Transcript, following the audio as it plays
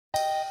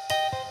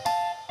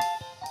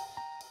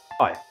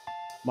Hi,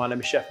 my name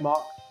is Chef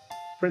Mark,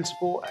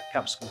 Principal at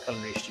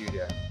Culinary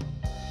Studio.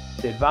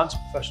 The Advanced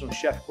Professional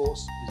Chef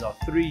course is our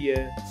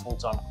 3-year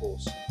full-time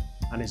course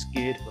and is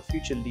geared for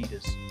future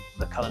leaders in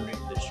the culinary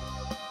industry.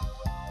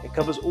 It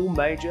covers all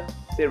major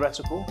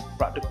theoretical,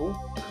 practical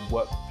and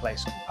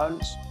workplace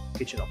components,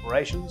 kitchen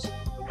operations,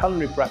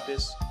 culinary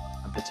practice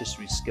and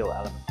patisserie skill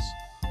elements.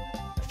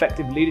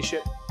 Effective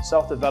leadership,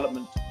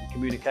 self-development and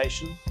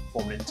communication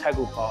form an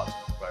integral part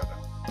of the program,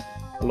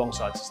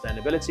 alongside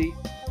sustainability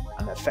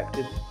and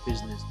effective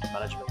business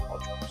management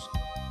modules.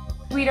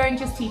 We don't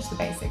just teach the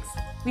basics.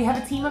 We have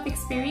a team of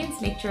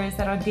experienced lecturers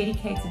that are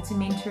dedicated to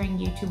mentoring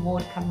you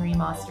toward culinary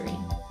mastery.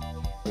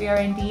 We are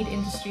indeed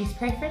industry's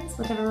preference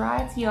with a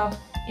variety of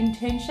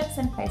internships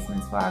and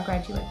placements for our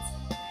graduates.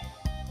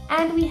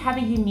 And we have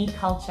a unique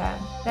culture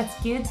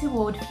that's geared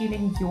toward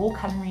fueling your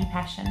culinary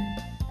passion.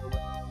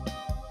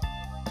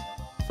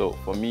 So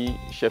for me,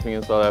 chefing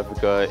in South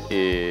Africa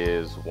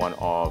is one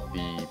of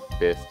the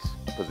best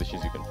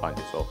positions you can find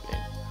yourself in.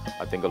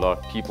 I think a lot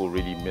of people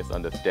really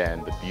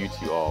misunderstand the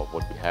beauty of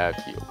what we have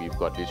here. We've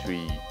got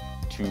literally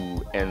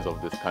two ends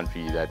of this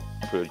country that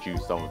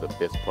produce some of the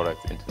best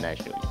products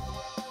internationally.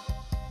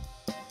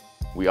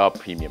 We are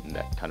premium in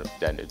that kind of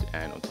standard,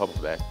 and on top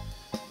of that,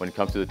 when it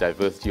comes to the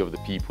diversity of the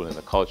people and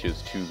the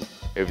cultures too,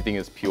 everything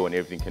is pure and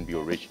everything can be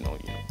original.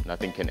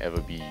 Nothing can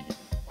ever be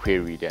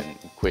queried and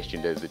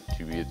questioned as it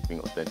to be as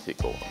being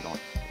authentic or not.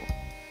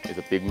 It's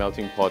a big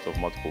melting pot of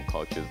multiple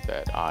cultures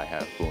that I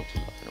have grown to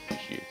love and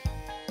appreciate.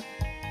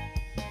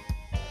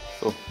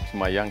 So to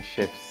my young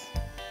chefs,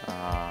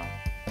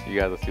 you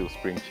guys are still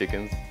spring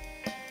chickens.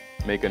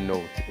 Make a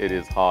note, it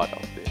is hard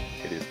out there.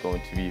 It is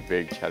going to be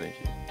very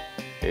challenging.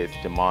 It's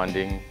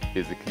demanding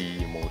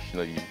physically,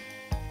 emotionally,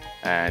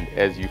 and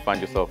as you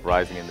find yourself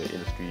rising in the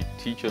industry,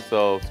 teach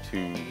yourselves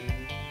to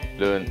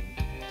learn,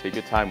 take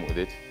your time with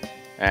it,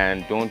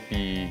 and don't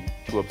be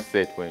too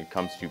upset when it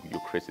comes to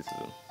your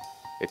criticism.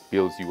 It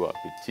builds you up,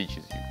 it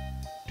teaches you.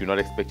 Do not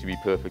expect to be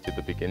perfect at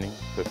the beginning.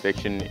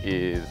 Perfection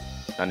is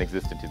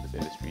non-existent in this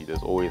industry.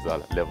 There's always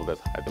a level that's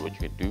higher than what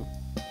you can do.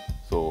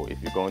 So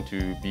if you're going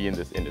to be in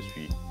this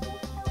industry,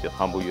 just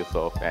humble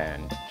yourself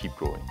and keep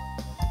growing.